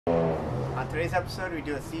today's episode we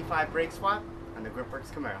do a C5 brake swap on the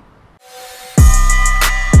Gripworkz Camaro.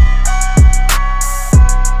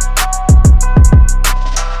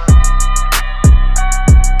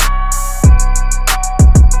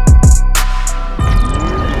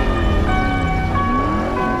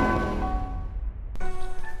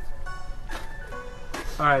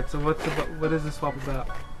 Alright, so what is the swap about?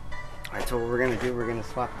 Alright, so what we're going to do, we're going to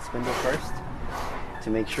swap the spindle first to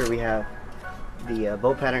make sure we have the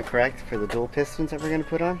bolt pattern correct for the dual pistons that we're going to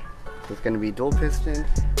put on. So it's going to be dual piston,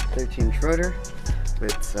 13-inch rotor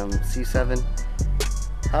with some C7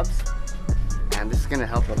 hubs, and this is going to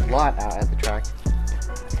help a lot out at the track.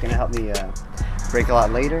 It's going to help me brake a lot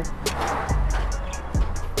later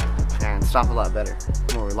and stop a lot better,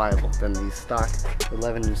 more reliable than these stock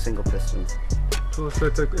 11-inch single pistons. Cool, so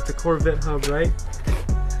it's a Corvette hub, right?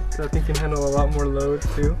 So I think it can handle a lot more load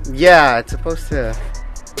too. Yeah, it's supposed to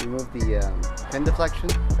remove the pin deflection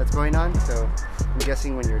that's going on, so I'm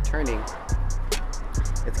guessing when you're turning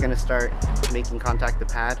it's going to start making contact the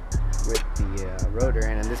pad with the rotor,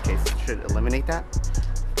 and in this case it should eliminate that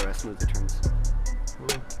for smoother turns. Cool.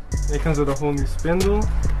 It comes with a whole new spindle.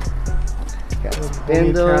 Got a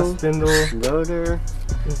spindle, rotor.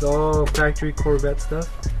 It's all factory Corvette stuff.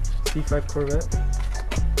 C5 Corvette.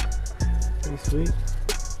 Pretty sweet.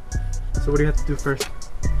 So what do you have to do first?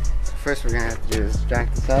 First we're going to have to do is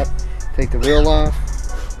jack this up, take the wheel off,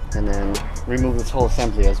 and then remove this whole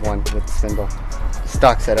assembly as one with the spindle.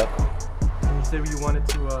 Stock setup. And you said you wanted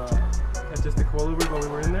to adjust the coilover while we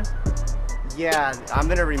were in there? Yeah, I'm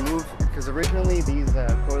going to remove, because originally these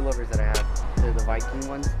coilovers that I have, they're the Viking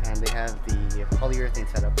ones, and they have the polyurethane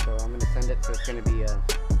setup, so I'm going to send it so it's going to be a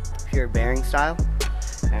pure bearing style.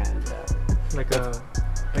 And like a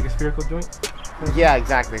spherical joint? Yeah,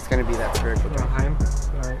 exactly. It's going to be that spherical joint. Heim.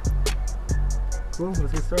 Alright. Cool,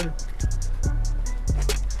 let's get started.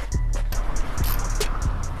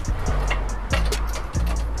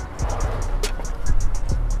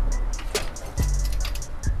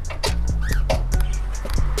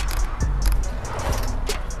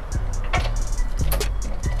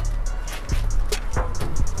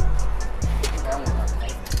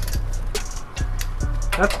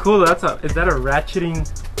 That's cool. Is that a ratcheting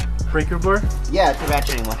breaker bar? Yeah, it's a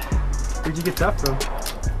ratcheting one. Where'd you get that from?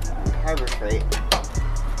 Harbor Freight.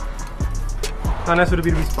 How nice would it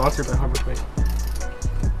be to be sponsored by Harbor Freight?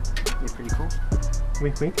 You're pretty cool.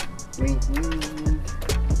 Wink, wink. Wink, wink.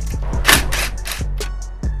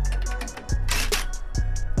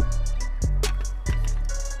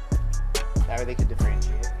 That way they could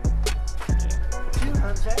differentiate.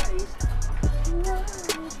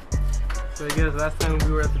 So I guess last time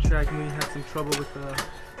we were at the track and we had some trouble with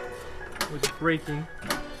braking.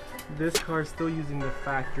 This car is still using the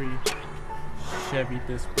factory Chevy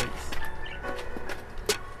disc brakes.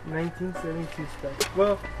 1972 spec.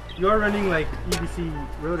 Well, you are running like EBC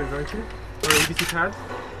rotors, aren't you? Or EBC pads?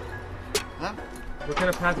 Huh? What kind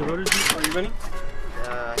of pads or rotors are you running?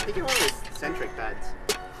 I think it was centric pads.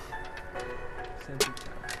 Centric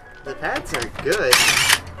pads. The pads are good.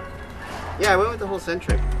 Yeah, I went with the whole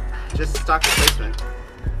centric. Just stock replacement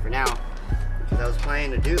for now, because I was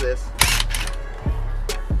planning to do this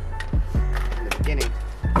in the beginning.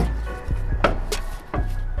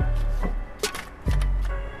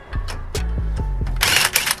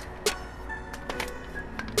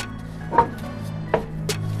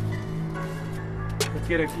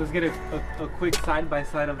 Let's get a quick side by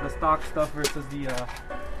side of the stock stuff versus the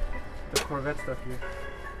Corvette stuff here.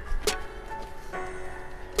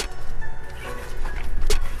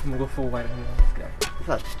 I'm gonna go full wide angle on this guy.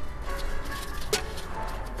 Look.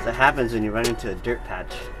 That happens when you run into a dirt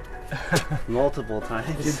patch multiple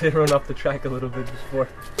times. You did run off the track a little bit before.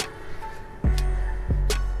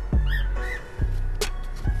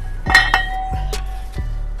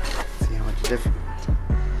 See how much difference.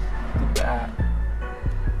 Look at that.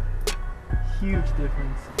 Huge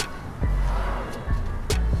difference.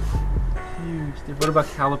 Huge difference. What about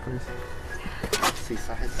calipers? See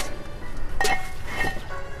size.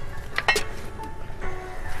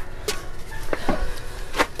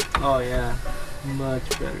 Oh yeah, much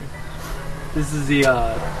better. This is a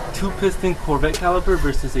 2-piston Corvette caliper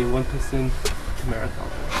versus a 1-piston Camaro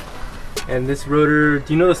caliper. And this rotor,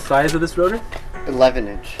 do you know the size of this rotor?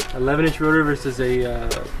 11-inch. 11-inch rotor versus a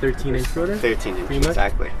 13-inch rotor? 13-inch,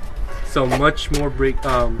 exactly. So much more brake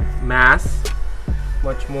mass,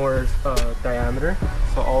 much more diameter.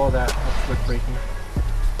 So all of that helps with braking.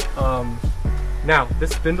 Now,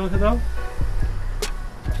 this spindle though,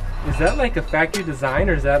 is that like a factory design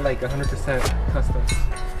or is that like 100% custom?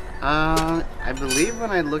 I believe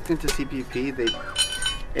when I looked into CPP,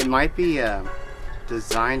 it might be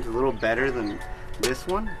designed a little better than this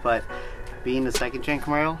one, but being the second gen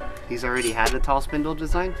Camaro, he's already had the tall spindle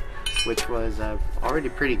design, which was already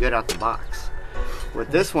pretty good out the box. What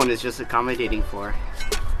this one is just accommodating for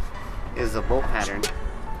is the bolt pattern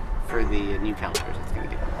for the new calipers it's going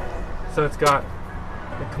to get. So it's got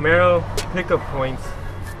the Camaro pickup points,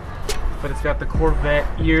 but it's got the Corvette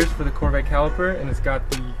ears for the Corvette caliper, and it's got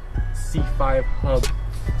the C5 hub.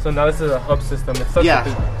 So now this is a hub system. It's such a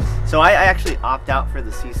big... So I actually opt out for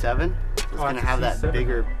the C7. It's going to have that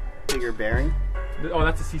C7 bigger bearing. Oh,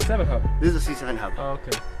 that's a C7 hub. This is a C7 hub. Oh,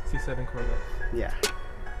 okay. C7 Corvette. Yeah.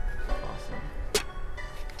 Awesome.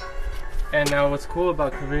 And now what's cool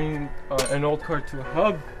about converting an old car to a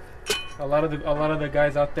hub, a lot of the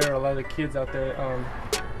guys out there, a lot of the kids out there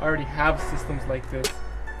already have systems like this,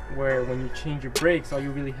 where when you change your brakes, all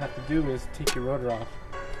you really have to do is take your rotor off,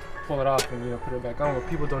 pull it off, and put it back on. What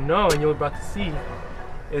people don't know, and you're about to see,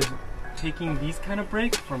 is taking these kind of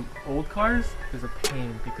brakes from old cars is a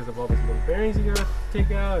pain because of all those little bearings you gotta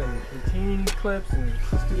take out and retaining clips and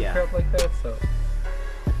stupid crap like that. So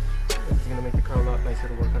this is gonna make the car a lot nicer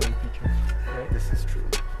to work on in the future, right? This is true.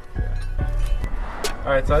 Yeah.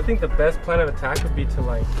 All right, so I think the best plan of attack would be to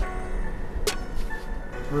like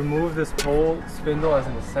remove this whole spindle as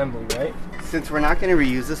an assembly, right? Since we're not going to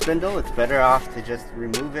reuse the spindle, it's better off to just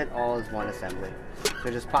remove it all as one assembly.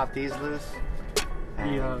 So just pop these loose.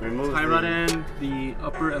 The tie rod end, the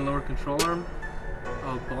upper and lower control arm,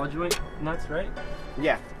 ball joint nuts, right?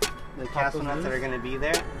 Yeah, the castle nuts that are going to be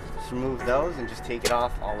there, just remove those and just take it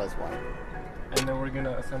off all as one. And then we're going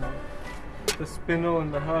to assemble the spindle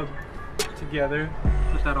and the hub together,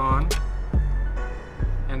 put that on,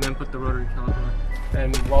 and then put the rotary caliper on.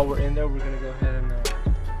 And while we're in there, we're going to go ahead and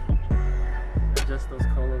adjust those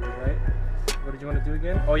coilovers, right? What did you want to do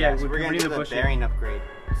again? Oh yeah, so we're going to do the bearing upgrade.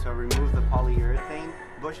 So remove the polyurethane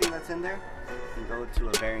bushing that's in there and go to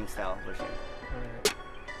a bearing style bushing. Alright.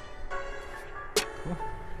 Cool.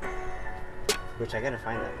 Which I got to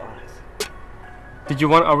find that box.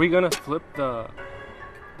 Are we going to flip the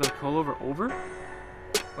coilover over?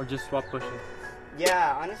 Or just swap bushing?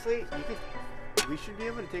 Yeah, honestly, we should be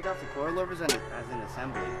able to take off the coilovers as an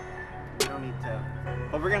assembly. We don't need to,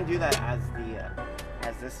 but we're going to do that as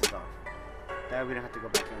this is off. That way we don't have to go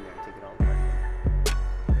back in there and take it all apart.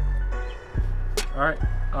 Alright,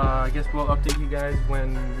 I guess we'll update you guys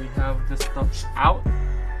when we have this stuff out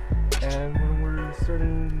and when we're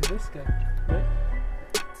starting this guy, right?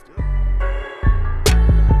 Let's do it.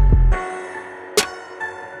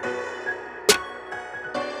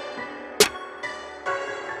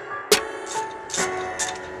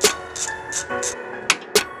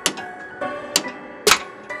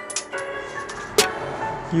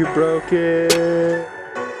 You broke it!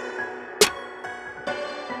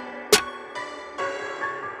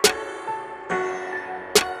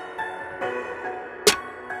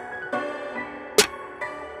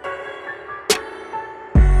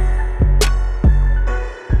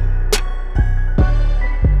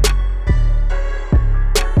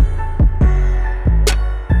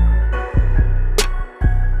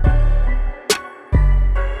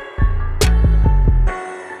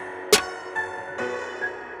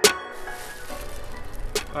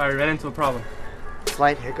 Alright, ran into a problem.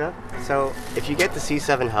 Slight hiccup. So if you get the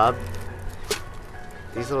C7 hub,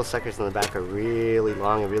 these little suckers in the back are really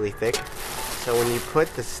long and really thick. So when you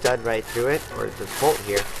put the stud right through it, or the bolt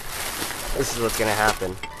here, this is what's going to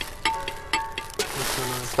happen.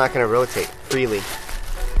 It's not going to rotate freely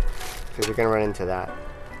because you're going to run into that.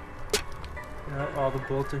 Yeah, all the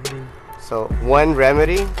bolts are hitting. So one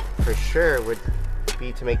remedy for sure would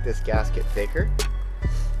be to make this gasket thicker.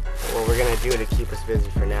 What we're going to do to keep us busy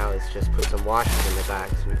for now is just put some washers in the back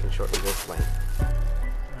so we can shorten this length.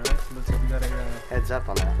 Alright, so looks like we got a heads up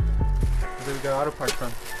on that. Looks like we got auto parts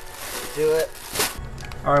from. Do it.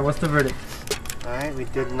 Alright, what's the verdict? Alright, we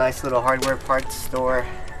did a nice little hardware parts store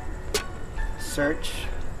search.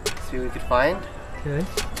 See what we could find. Okay.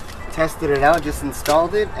 Tested it out, just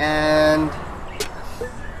installed it, and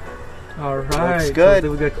alright, looks good.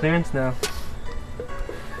 So we got clearance now.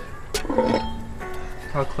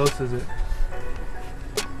 How close is it?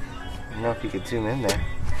 I don't know if you could zoom in there.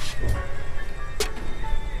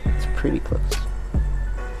 It's pretty close.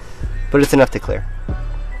 But it's enough to clear.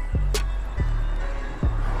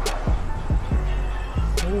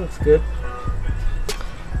 Oh, looks good.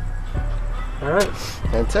 Alright.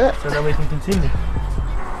 That's it. So now we can continue.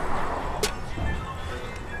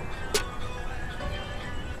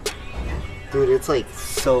 Dude, it's like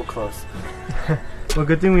so close. Well,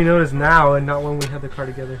 good thing we noticed now and not when we had the car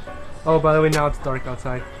together. Oh, by the way, now it's dark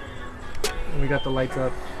outside. And we got the lights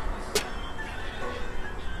up.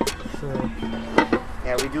 So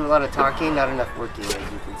we do a lot of talking, not enough working, as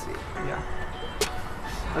you can see. Yeah.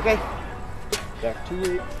 Okay, back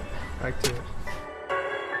to it. Back to it.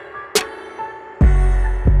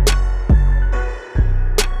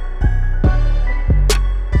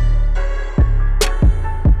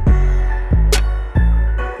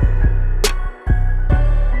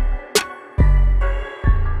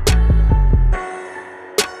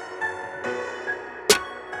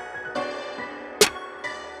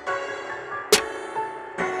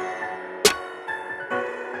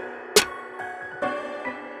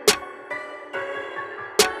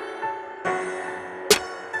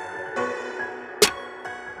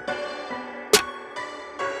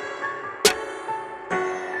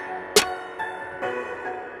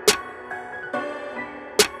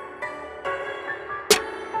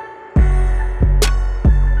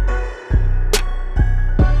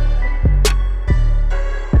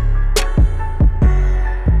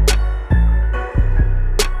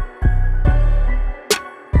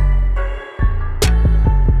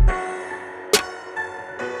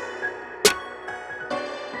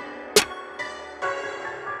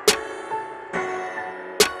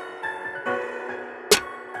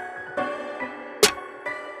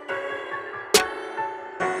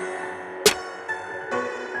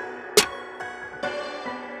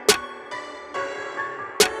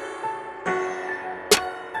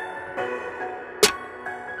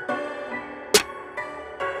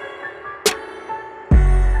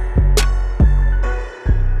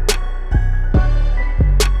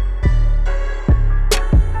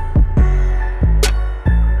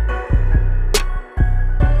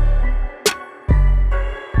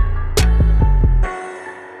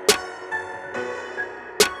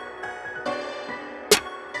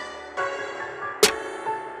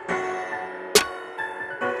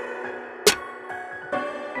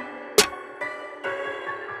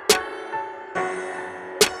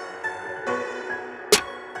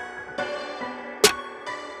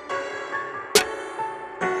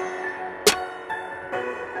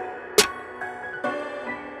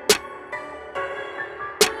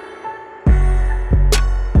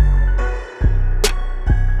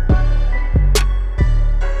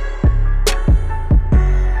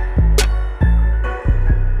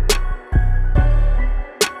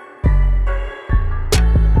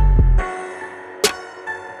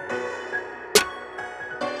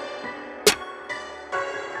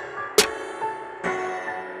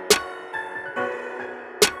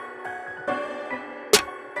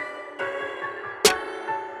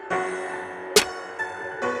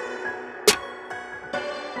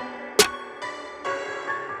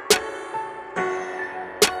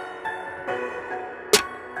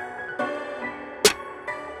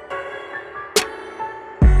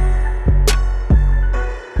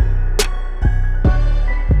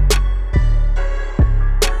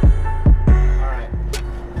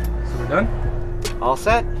 All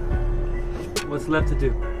set. What's left to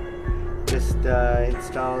do? Just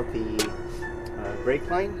install the brake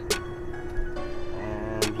line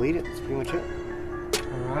and bleed it. That's pretty much it.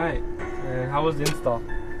 Alright. And how was the install?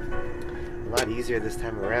 A lot easier this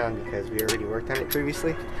time around because we already worked on it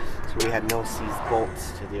previously. So we had no seized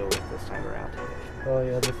bolts to deal with this time around. Oh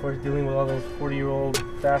yeah, before dealing with all those 40-year-old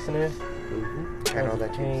fasteners. And all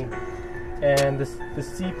that pain. change. And the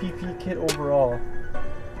CPP kit overall,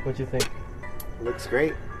 what do you think? Looks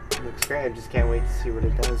great. Looks great. I just can't wait to see what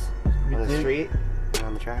it does on the street and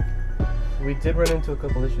on the track. We did run into a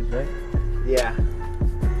couple issues, right? Yeah.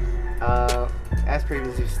 As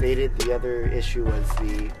previously stated, the other issue was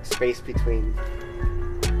the space between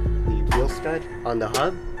the wheel stud on the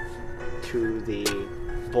hub to the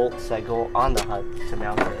bolts that go on the hub to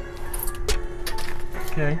mount it.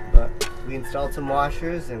 Okay. But we installed some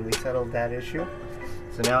washers and we settled that issue.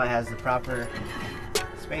 So now it has the proper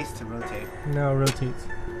space to rotate. Now it rotates.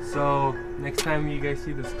 So next time you guys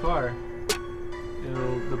see this car,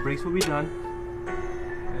 the brakes will be done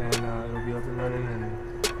and it'll be up and running and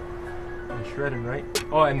shredding, right?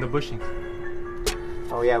 Oh, and the bushings.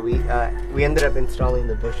 Oh yeah, we ended up installing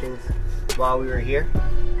the bushings while we were here.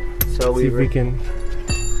 So see if we can.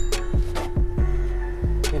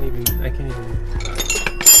 I can't even.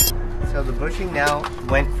 So the bushing now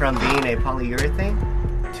went from being a polyurethane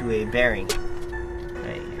to a bearing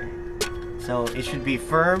right here. So it should be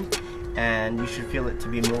firm, and you should feel it to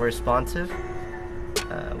be more responsive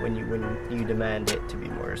when you demand it to be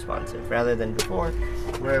more responsive, rather than before,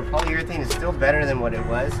 where polyurethane is still better than what it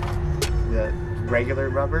was, the regular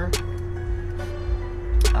rubber,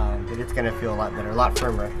 but it's gonna feel a lot better, a lot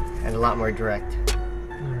firmer, and a lot more direct.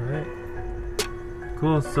 All right.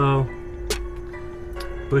 Cool. So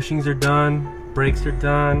bushings are done, brakes are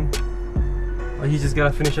done. Well, he's just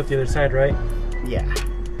gotta finish up the other side, right? Yeah.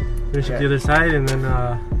 Finish up the other side, and then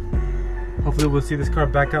hopefully we'll see this car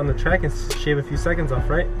back out on the track and shave a few seconds off,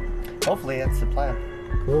 right? Hopefully, that's the plan.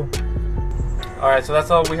 Cool. All right, so that's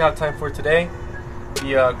all we have time for today.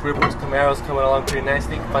 The Gripworkz Camaro is coming along pretty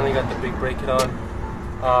nicely. Finally got the big brake kit on.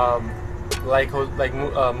 Like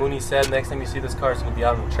Mooney said, next time you see this car, it's gonna be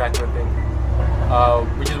out on the track ripping.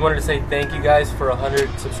 We just wanted to say thank you guys for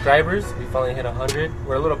 100 subscribers. We finally hit 100.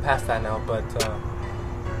 We're a little past that now, but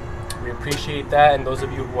we appreciate that. And those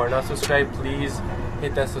of you who are not subscribed, please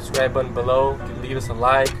hit that subscribe button below. Leave us a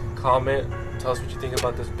like, comment, tell us what you think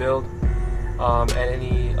about this build, and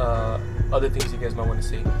any other things you guys might want to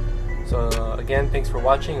see. So again, thanks for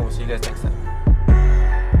watching, and we'll see you guys next time.